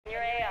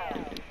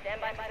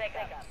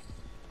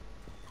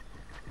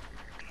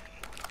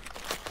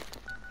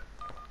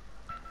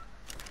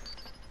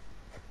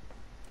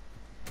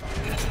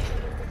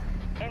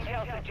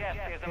Intel suggests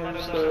there's a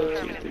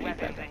motherfucking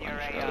weapons in your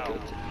AO.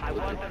 I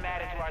want them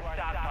added to our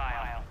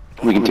stockpile.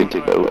 We can take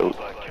the boat.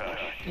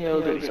 Yeah,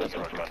 we'll do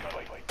something.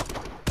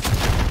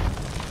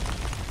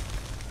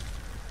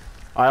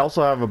 I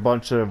also have a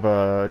bunch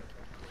of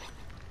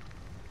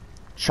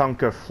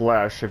chunk of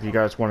flesh if you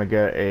guys want to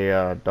get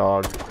a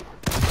dog.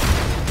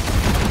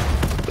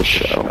 The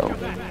shell.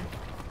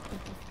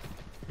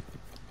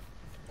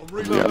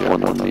 We got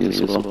one on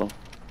these as well.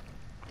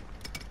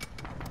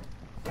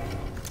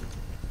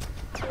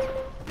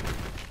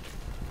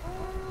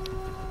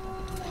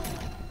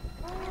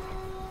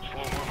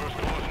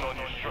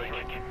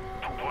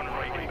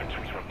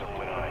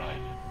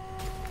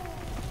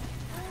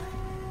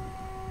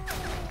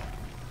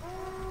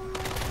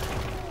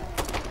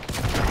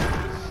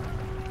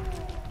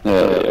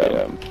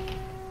 Yeah.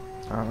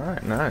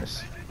 Alright,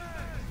 nice.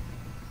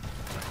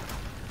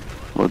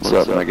 What's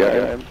up, my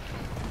guy? I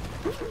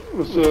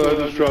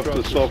just dropped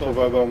the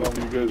self-revive on you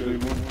guys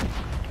need one.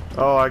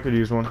 Oh, I could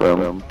use one.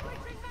 Oh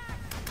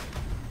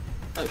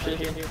shit,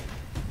 here.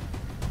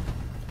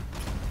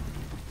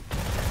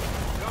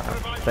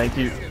 Thank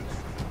you.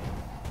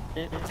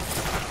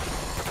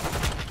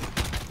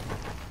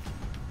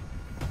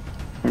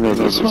 No,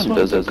 this one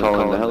doesn't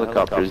call in the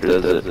helicopters,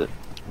 does it?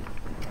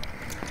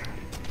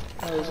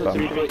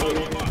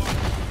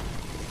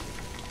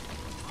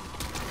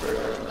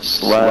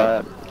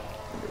 Slap.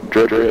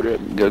 Drip.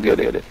 Go get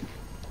it.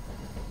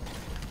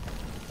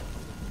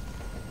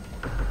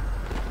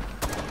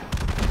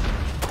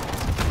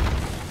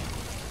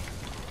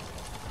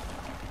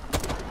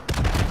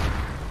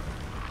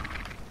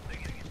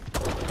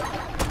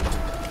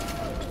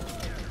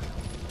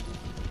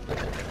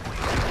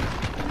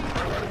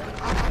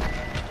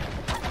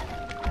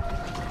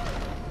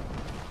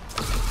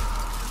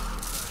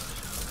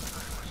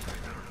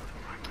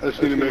 I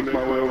just need to make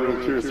my way over to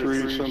tier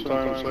 3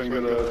 sometime so I can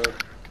get a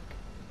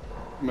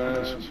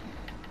mask.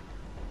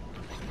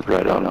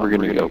 Right on, we're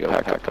gonna go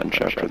pack a punch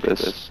after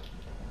this.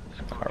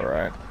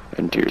 Alright.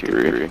 In tier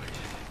 3.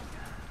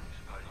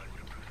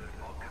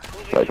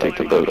 If I take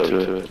the boat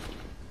to it.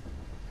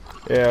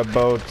 Yeah,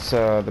 boat's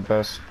the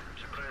best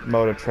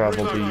mode of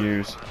travel to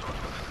use.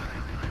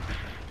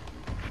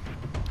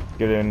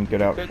 Get in,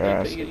 get out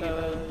fast.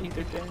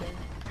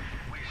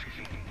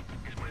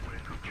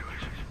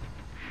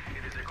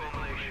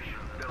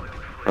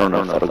 I don't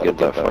know if that'll get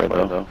that far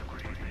though.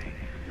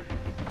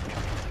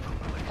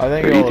 I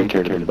think Or you it'll can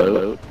carry the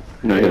boat.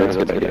 No, yeah, that's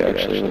a good idea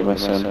actually with my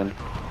son.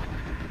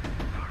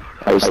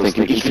 I was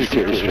thinking easy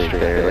carry straight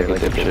there,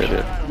 like a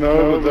dipshit.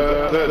 No,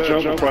 but that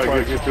jump will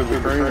probably get you to the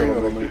green one,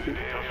 that'll make it.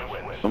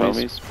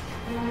 Homies.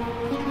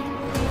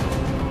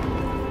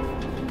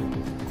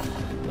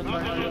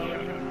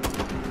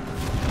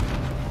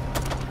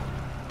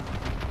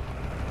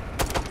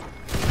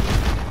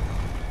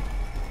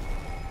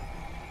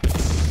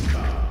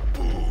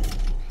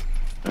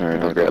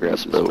 Alright, I'll grab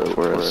this boat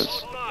for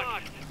us.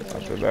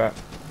 After that.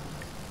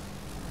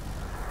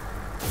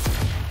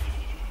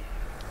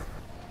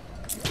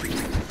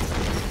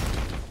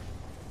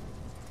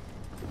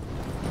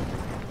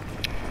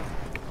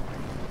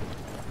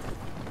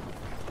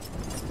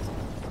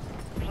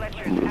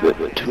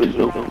 Move it to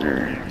an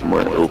opener,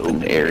 more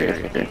open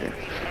area.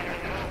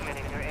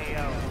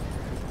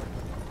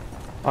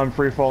 I'm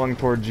free falling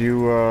towards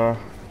you,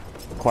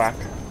 Quack.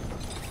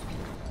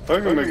 I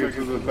can make it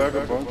to the back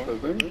of bump, I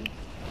think.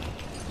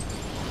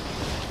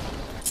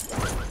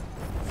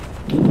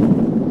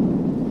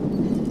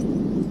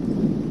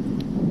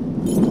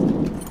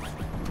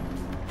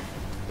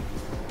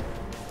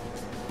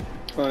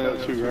 Oh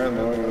yeah, $2 grand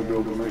now, I'm gonna be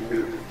able to make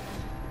it.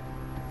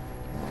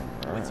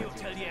 Alright.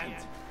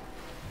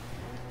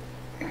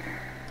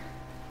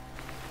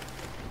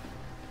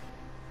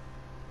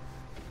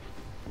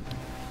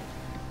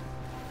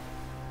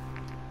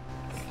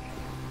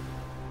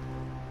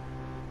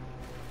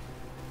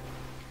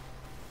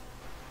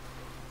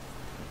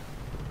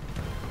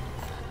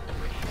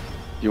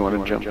 You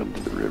want to jump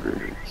into the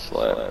river?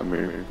 Slap, I'm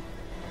here.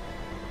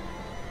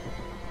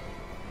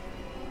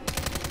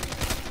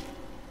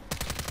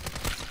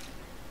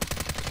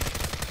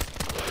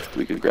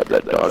 We could grab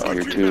that dog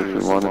here too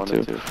if we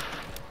wanted to.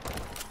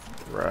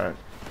 Right.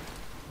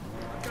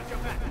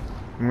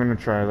 I'm gonna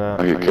try that.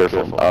 Okay,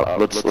 careful.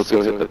 Let's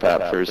go hit the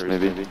path first,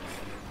 maybe.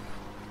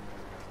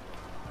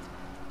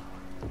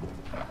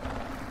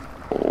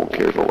 Oh,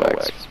 careful,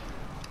 Wax.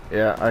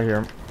 Yeah, I hear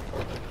him.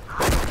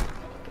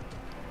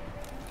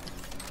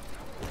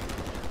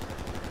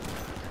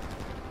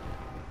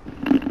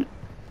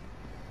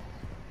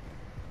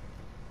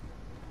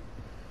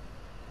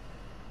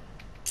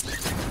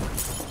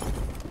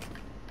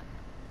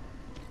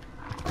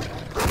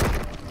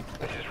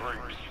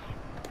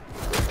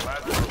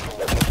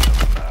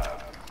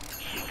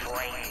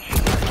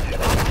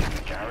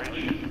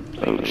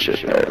 Oh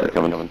shit, they're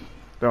coming.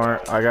 Don't worry,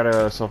 I got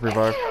a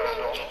self-revive.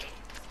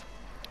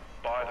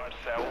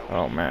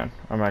 Oh man,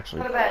 I'm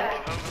actually. Go to bed.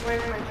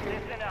 Where's my tree?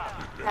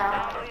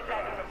 Now.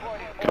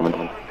 Coming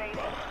in.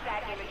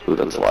 Ooh,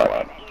 that's a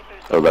lot.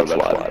 Oh, that's a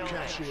lot.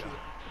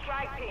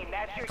 Strike team,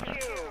 that's your cue.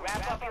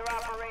 Wrap up your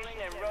operation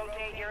and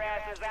rotate your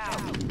asses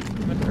out.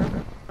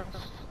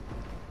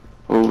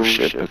 Oh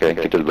shit, okay,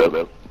 get to the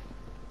boat.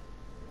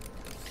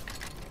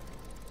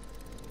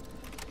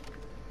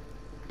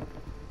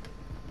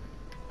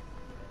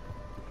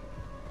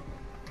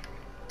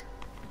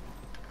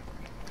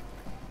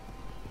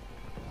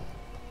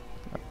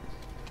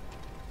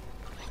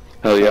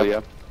 Hell yeah.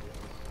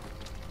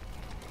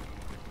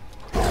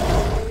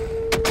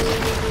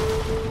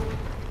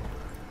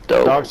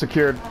 Dope. Dog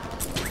secured.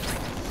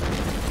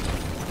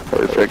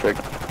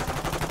 Perfect.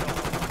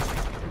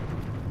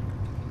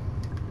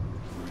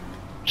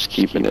 Just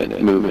keeping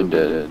it moving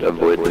to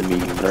avoid the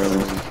meat thrown.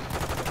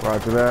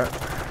 Roger that.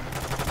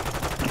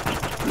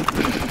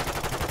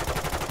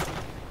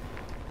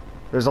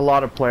 There's a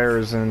lot of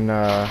players in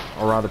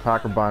around the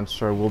Packer bunch,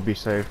 so we'll be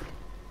safe.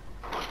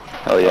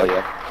 Hell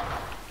yeah.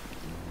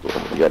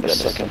 We got a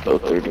second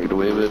boat there to get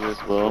away with as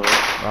well.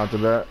 Roger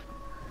that.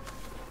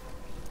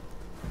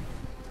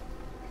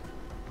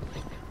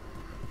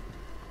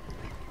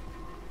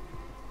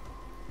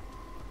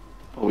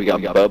 We got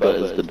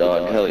Bubba as the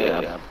dog. Hell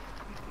yeah.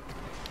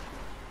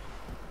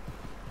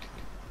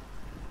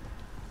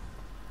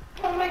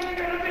 Oh my God.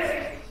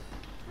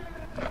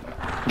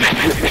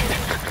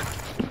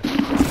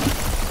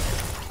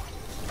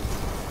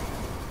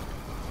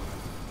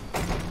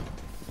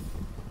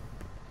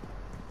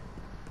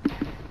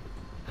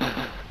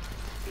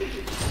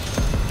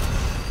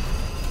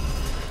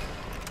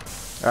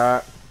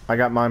 I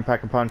got mine,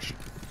 pack a punch.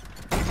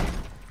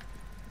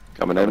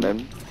 Coming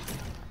in.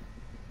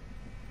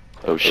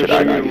 Oh shit,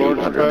 I need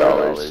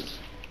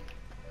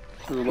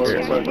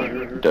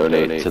 $100.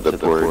 Donate to the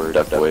Poor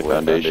Duck Boy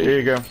Foundation. Here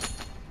you go.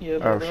 Yeah,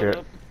 Oh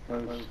shit.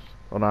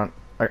 Hold on.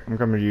 I'm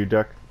coming to you,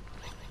 Duck.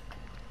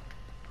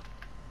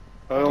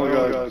 I only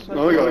got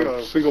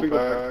a single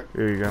pack.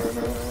 Here you go.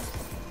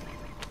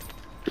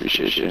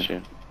 Appreciate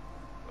you.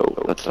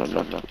 Oh, that's not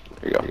enough.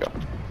 There you go.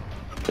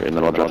 Here, and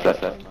then I'll drop that.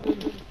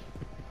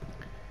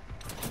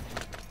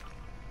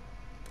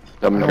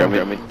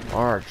 Grab me.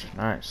 Large,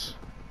 nice.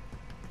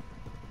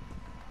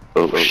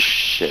 Oh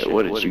shit,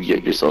 what did you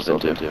get yourself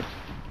into?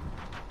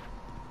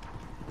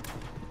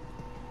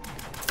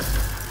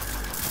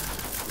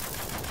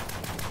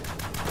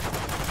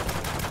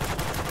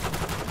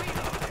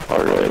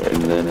 Alright,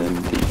 and then the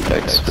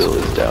exfil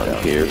is down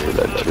here for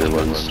that tier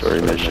 1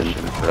 story mission.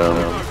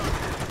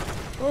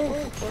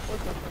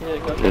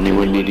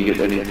 Anyone need to get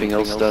anything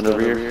else done over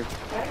here?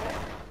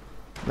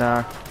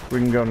 Nah, we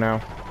can go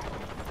now.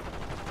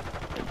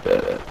 I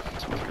bet.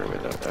 Let's make our way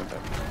that way.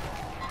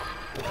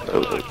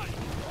 Oh.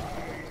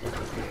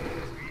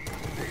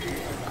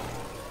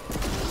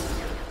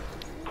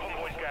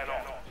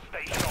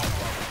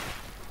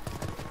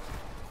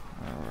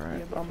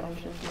 Alright.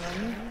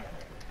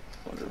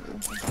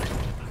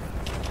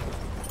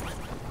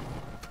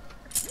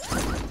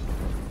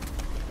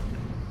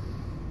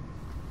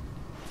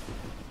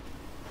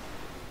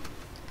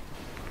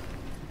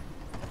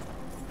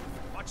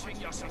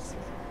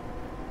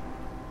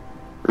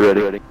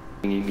 Ready?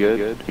 You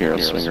good? Here, I'll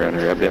swing around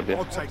and grab you.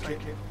 I'll take it.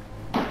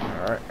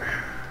 Alright.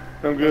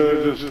 I'm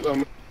good, just,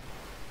 Oh,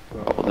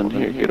 then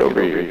here, get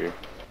over here.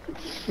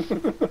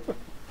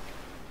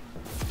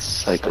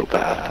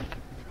 Psychopath.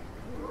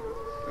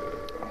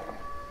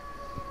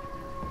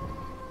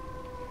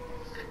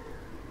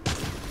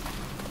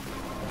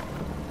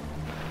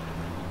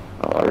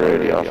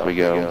 Alrighty, off we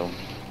go.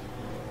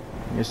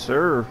 Yes,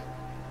 sir.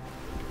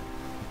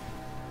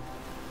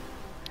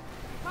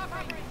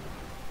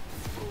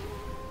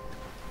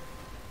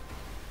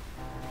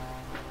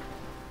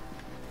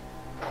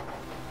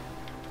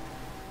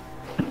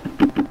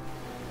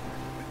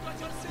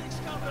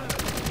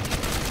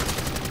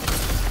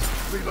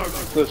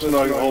 that's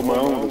not gonna hold my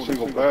own with a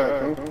single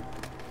pack, huh?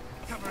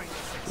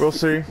 We'll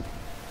see.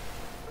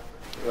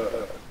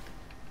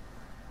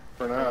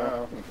 For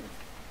now.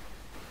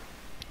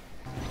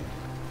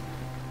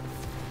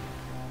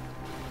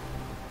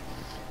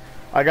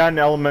 I got an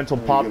elemental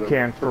pop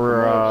can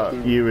for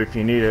you if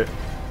you need it.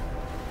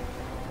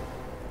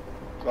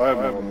 I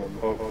have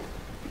no.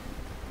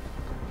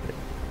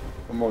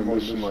 I'm only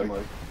missing like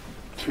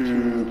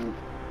 2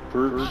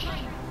 perks.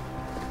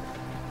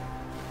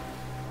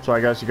 So I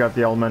guess you got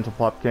the elemental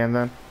pop can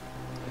then?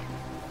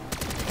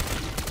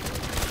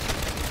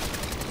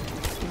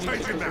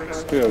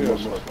 Yeah,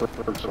 most of my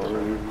perks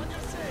already.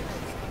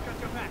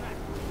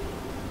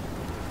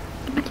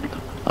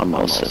 I'm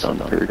all set on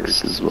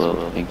perks as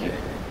well, thank you.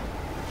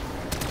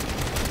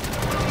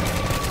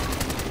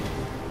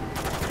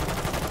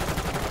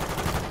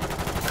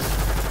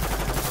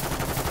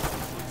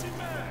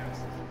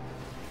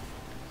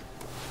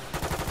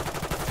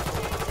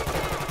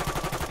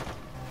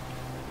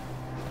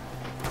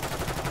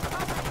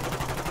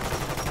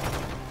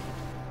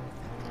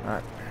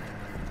 Alright.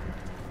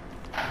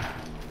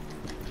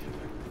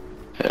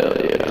 Hell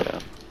yeah.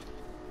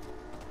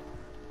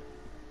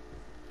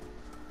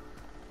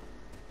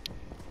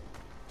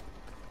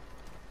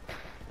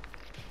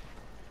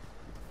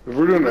 If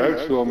we're doing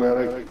exfil,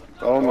 man, I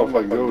don't know if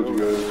I can go with you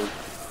guys.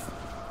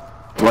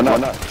 Why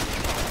not?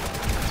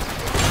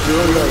 You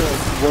only got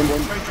one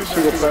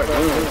single pack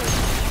room.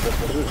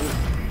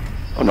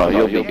 Oh no,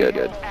 you'll be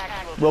good.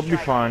 We'll be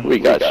fine. We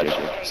got you.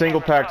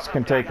 Single packs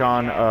can take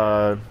on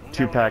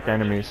 2-pack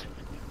enemies.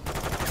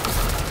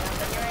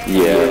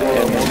 Yeah.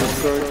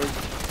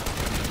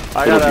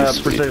 I got a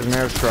precision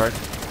airstrike.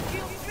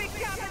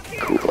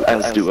 Cool.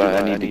 As do I.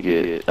 I need to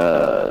get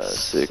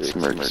 6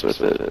 mercs with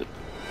it.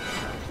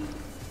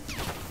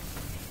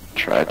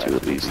 Try to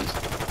at least.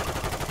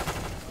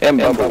 And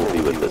Bumble will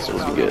be with this.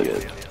 Will be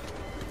good.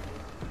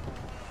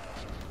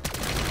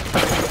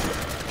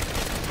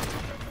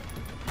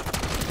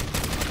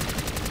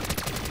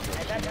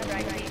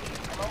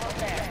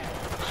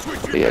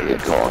 Yeah, good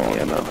call on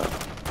the ammo.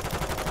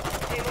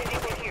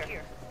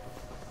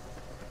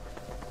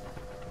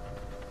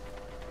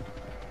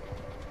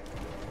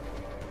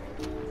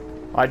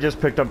 I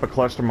just picked up a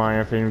cluster mine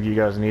if any of you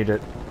guys need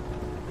it.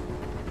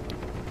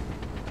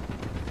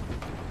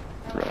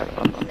 Right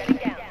on. Do me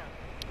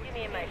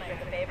and Mike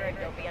a favor and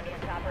don't be under the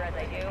chopper as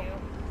I do.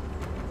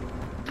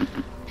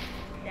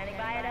 Standing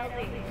by at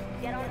LZ.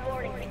 Get on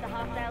board and keep the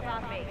hostiles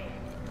off me.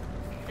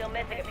 Still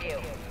missing a few.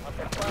 Once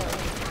they're close.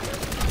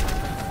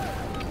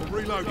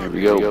 Here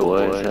we go,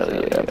 boys. Hell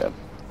yeah.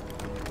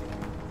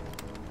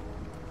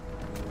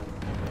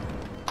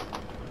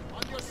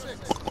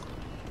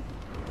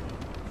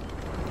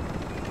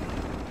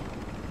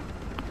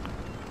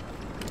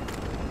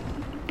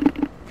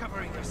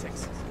 Covering your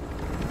 6.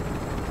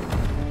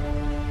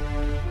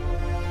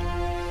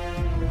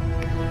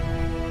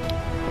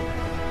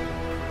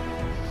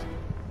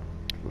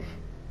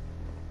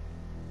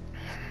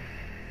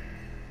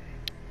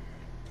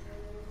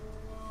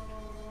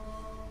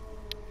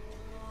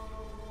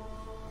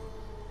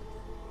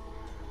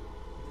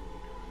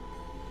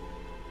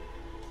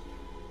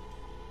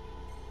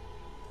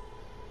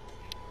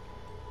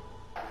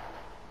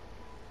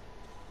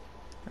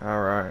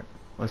 Alright,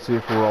 let's see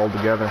if we're all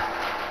together.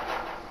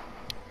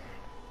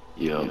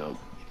 Yup.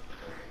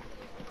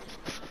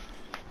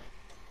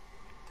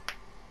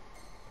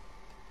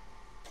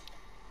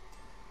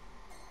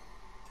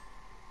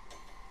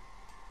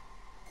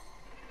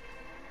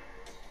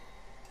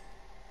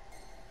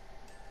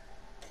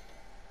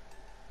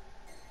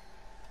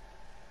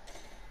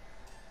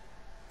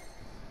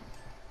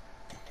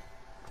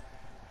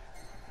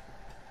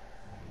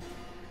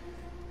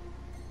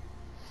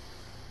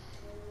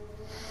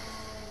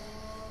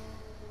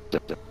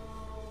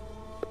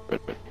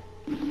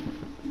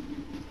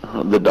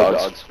 The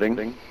dog's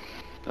spitting.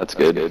 That's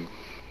good. Air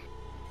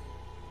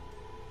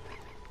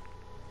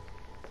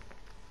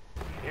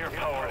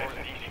power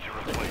isn't easy to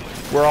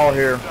replace. We're all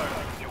here.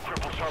 New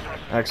cripple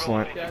sharpness.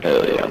 Excellent.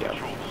 Hell yeah.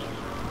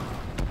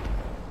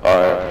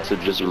 Alright, so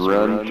just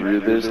run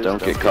through this.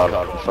 Don't get caught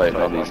fighting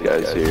all these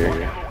guys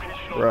here.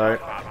 Right.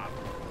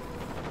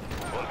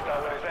 Once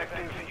tower is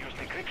active, use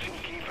decryption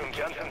key from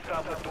Jansen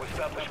tablet to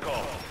establish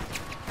call.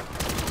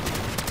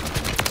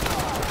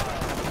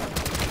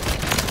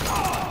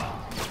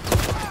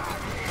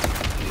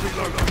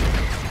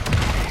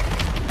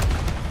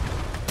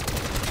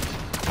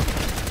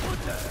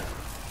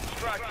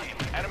 Strike team,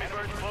 enemy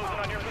birds closing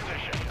on your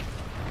position.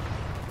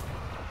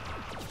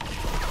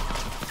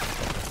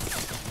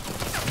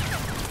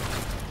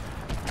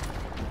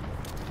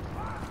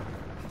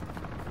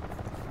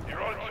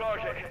 You're on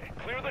target.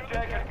 Clear the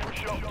deck and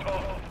push up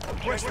top.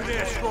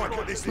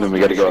 Then we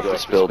gotta go up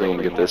this building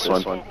and get this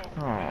one.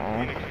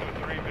 Aww.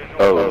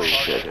 Oh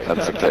shit,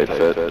 that's a tight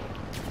fit.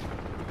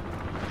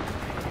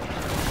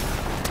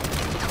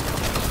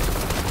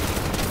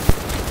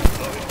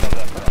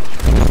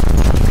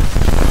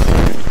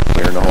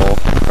 Clearing the hole.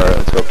 Alright,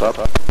 let's go up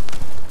top.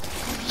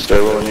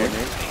 Stairwell in here.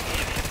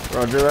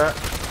 Roger that.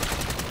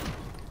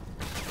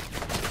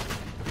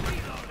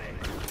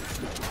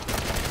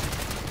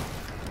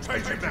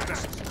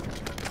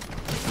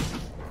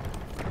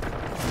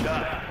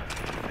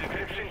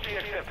 Decryption key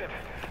accepted.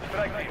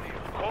 Strike team,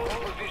 hold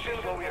position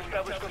while we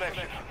establish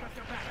connection.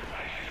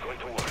 This is going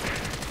to work.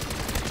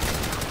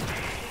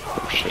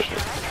 Oh shit.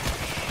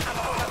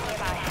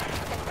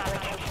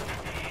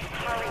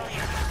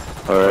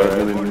 Alright,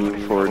 then we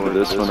move forward to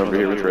this one over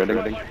here with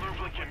Redding.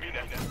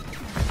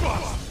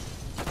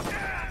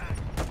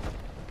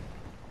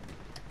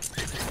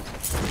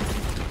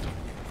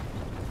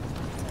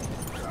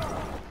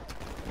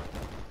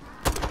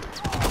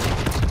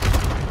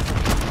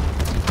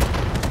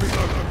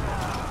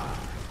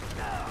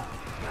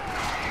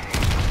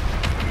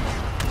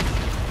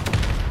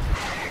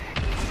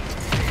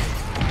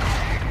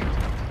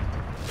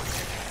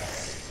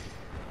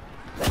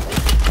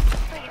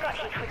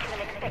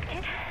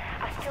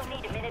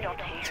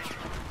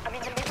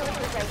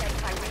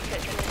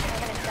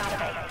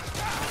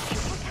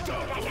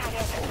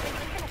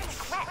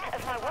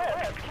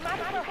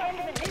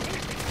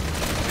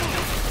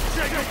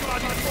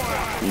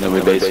 And then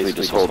we basically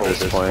just hold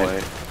this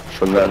point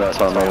from that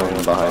tunnel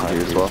and behind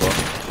here as well.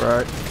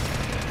 Right.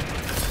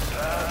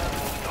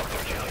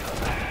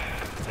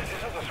 This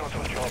is the sort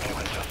of job you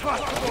can just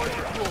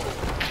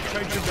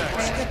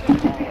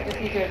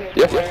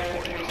Yeah.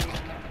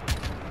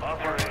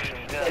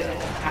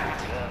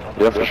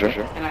 Yeah, for sure.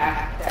 And I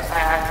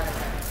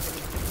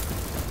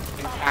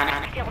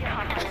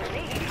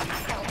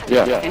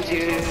Yeah. and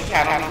to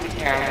chat on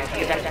camera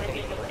because that's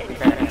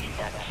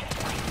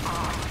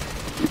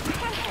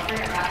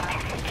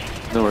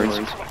No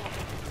worries.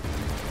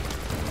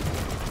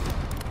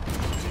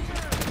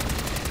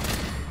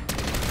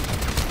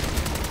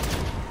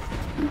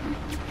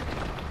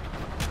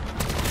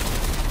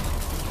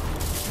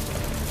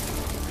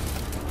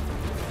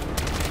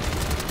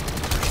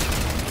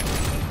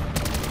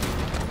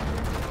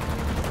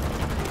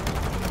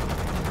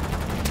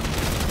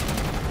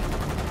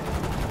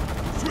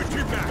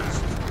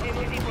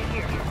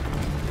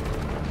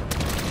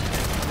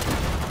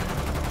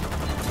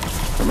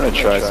 I'm gonna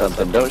try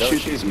something. Don't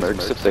shoot these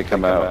mercs if they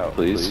come out,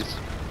 please.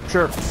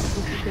 Sure.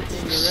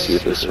 See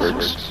if this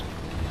works.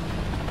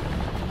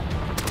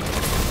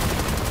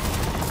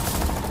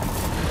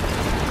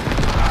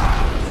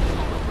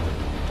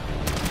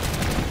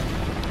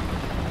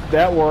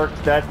 That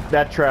worked.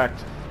 That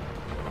tracked.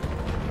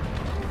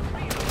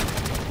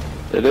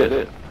 Did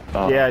it?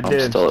 Oh, Yeah, it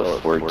did. I'm still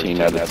at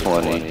 14 out of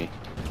 20.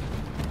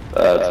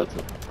 That's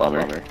a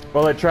bummer.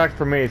 Well, it tracked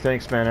for me.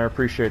 Thanks, man. I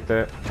appreciate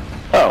that.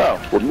 Oh,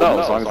 well, no,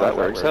 as long as that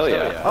works. Hell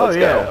yeah. Oh, Let's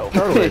yeah. go.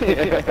 Totally.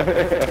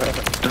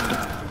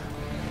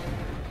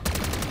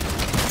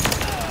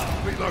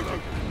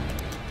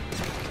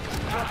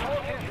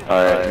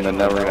 Alright, and then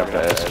now we're gonna have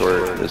to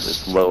escort this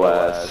slow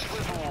ass.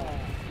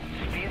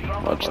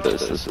 Watch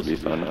this. This will be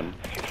fun.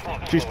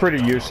 She's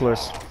pretty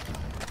useless.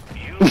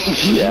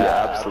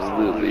 Yeah,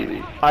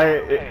 absolutely.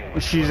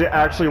 She's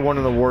actually one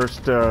of the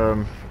worst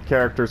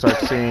characters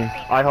I've seen.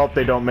 I hope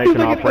they don't make an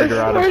operator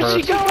out of her. Where's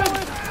she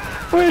going?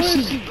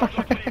 Where's she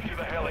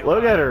going?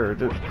 Look at her.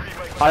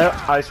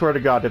 I swear to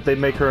God, if they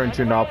make her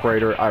into an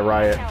operator, I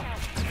riot.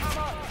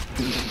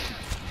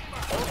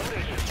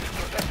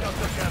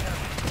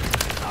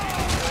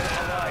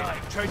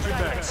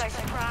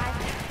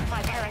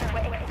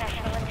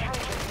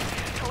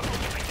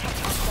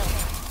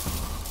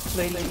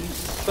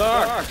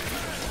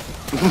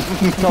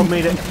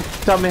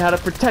 Tell me how to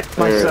protect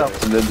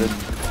myself. And then,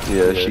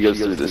 yeah, she goes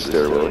through this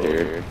stairwell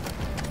here.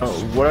 Oh,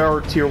 what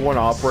are tier 1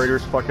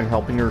 operators fucking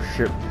helping her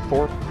ship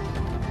for?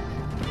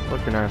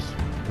 Fucking ass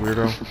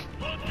weirdo.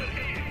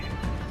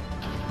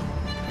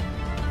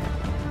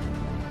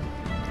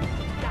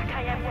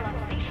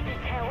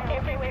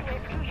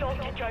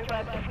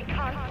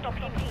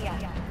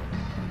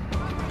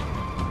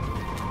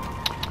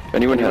 If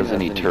anyone has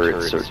any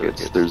turret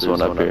circuits, there's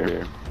one up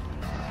here.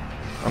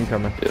 I'm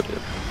coming. Yep.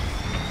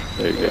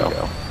 There you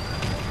go.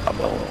 I'm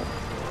on.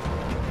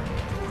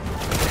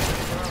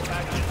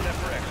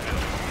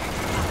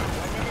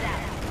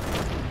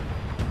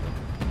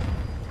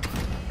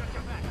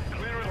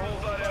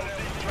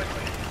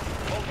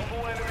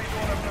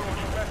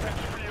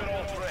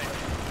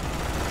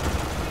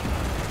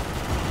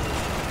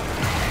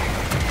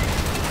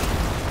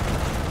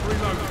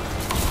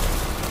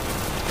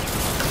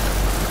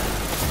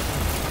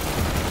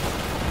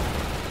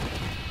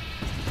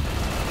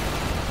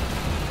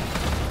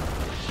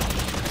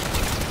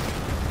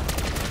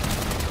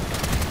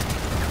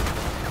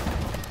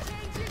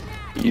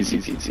 Easy.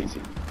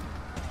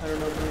 I don't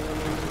know.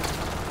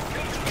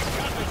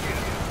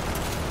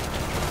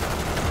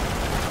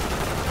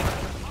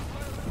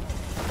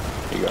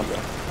 Here you go.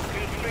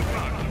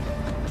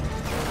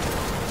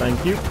 Thank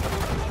you.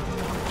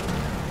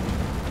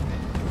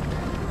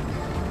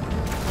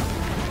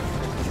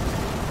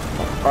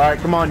 Alright,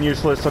 come on,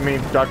 useless. I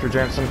mean, Dr.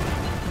 Jansen.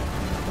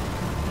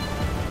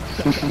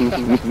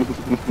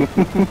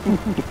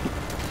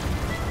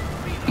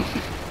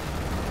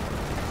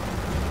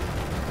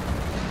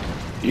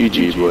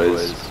 GG's,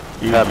 boys.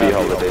 Happy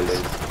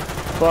holidays.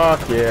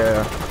 Fuck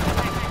yeah.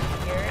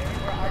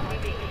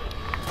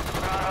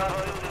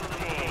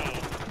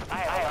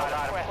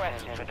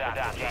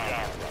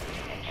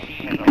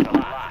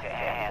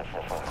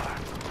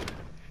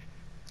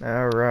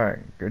 Alright,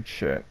 good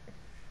shit.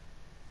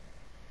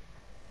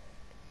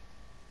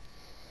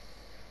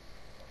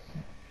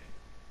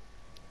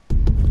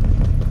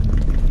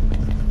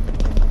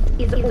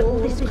 Is all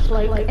this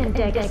cloak and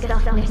dagger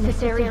stuff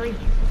necessary?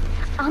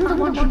 I'm the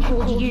one who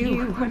called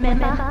you,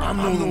 remember? I'm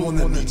not the one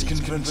that needs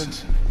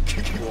convinced.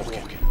 Keep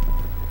walking.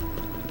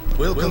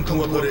 Welcome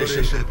to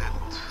Operation.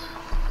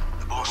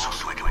 The boss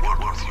is ready to work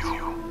with you.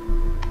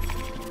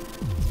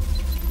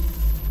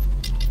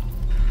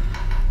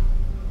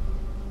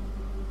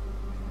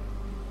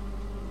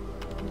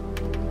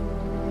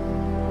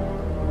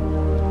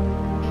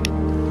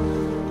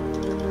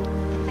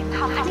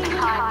 Company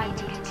hired me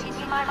to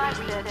continue my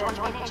research on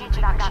energy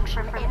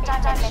production from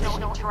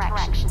interdimensional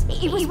interactions.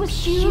 It was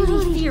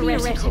purely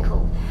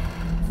theoretical.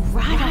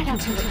 Right up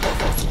until it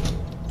wasn't.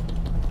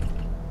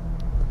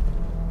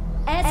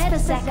 As for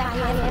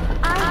Zakayev,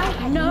 I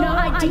had no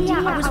idea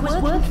I was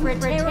working for a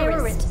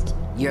terrorist.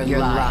 You're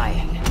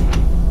lying.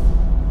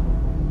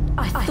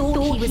 I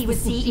thought he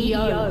was the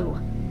CEO.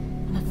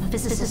 I'm a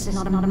physicist,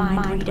 not a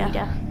mind reader.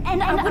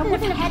 And I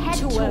wouldn't have had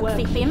to work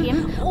for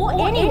him, or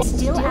anyone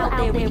still out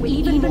there with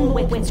even more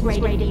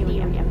weapons-grade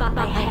radium. But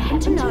they happen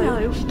to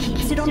know he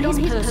keeps it on his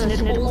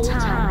person at all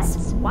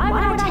times. Why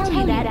would I tell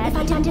you that if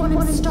I didn't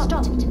want to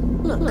stop?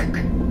 Look,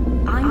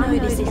 I know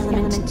this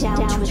element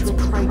down to its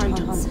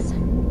protons.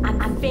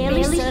 I'm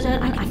fairly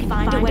certain I can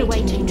find a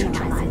way to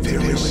neutralize it.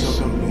 Very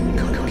certain.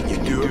 Can you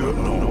do it or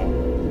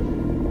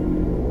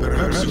no?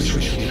 Perhaps we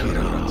should hear it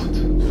out.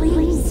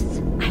 Please,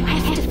 I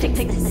have to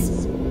fix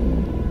this.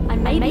 I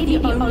may be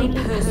the only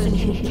person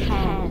who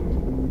can.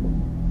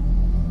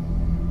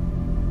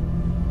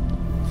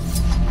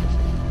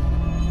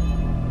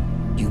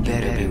 You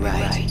better be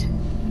right.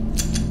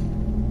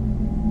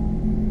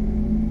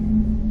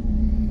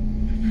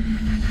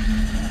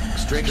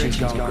 Extraction's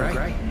going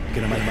great.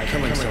 Gonna make my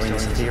killing selling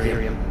this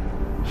Ethereum.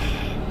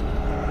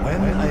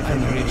 When I've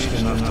enriched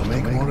enough to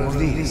make more of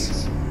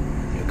these,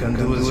 you can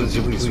do as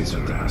you please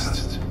with the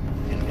rest.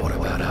 And what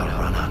about our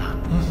runner?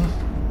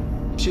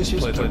 She's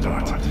played her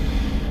part.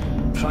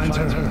 Find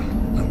her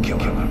and kill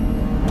her.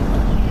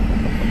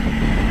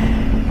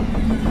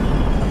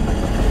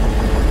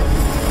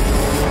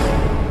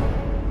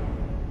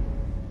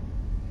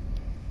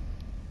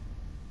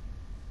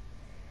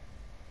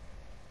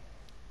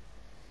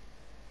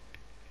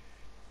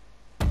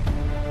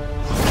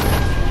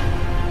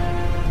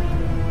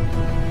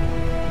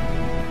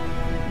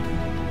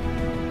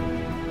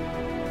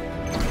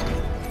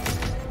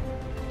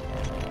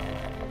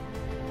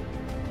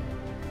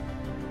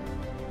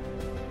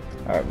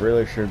 It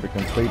really should be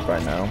complete by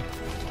now.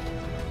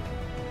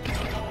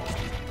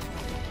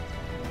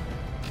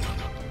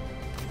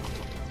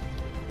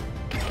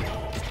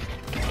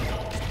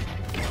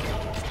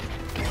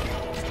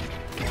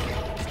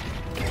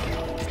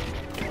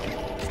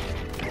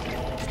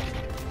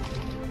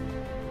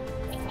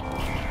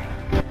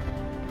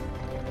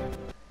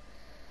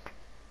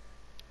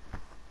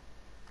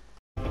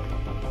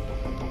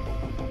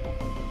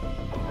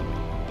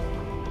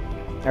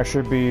 I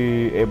should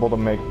be able to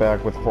make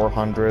back with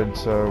 400,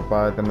 so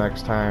by the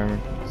next time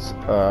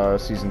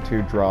Season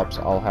 2 drops,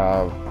 I'll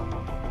have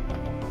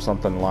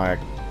something like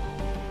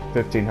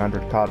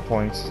 1,500 COD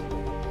points.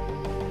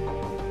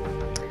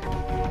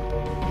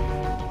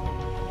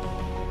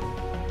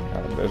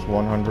 There's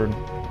 100,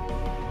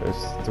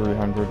 there's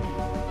 300.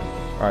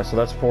 Alright, so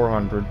that's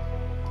 400.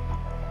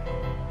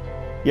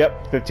 Yep,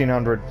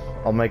 1,500.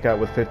 I'll make out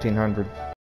with 1,500.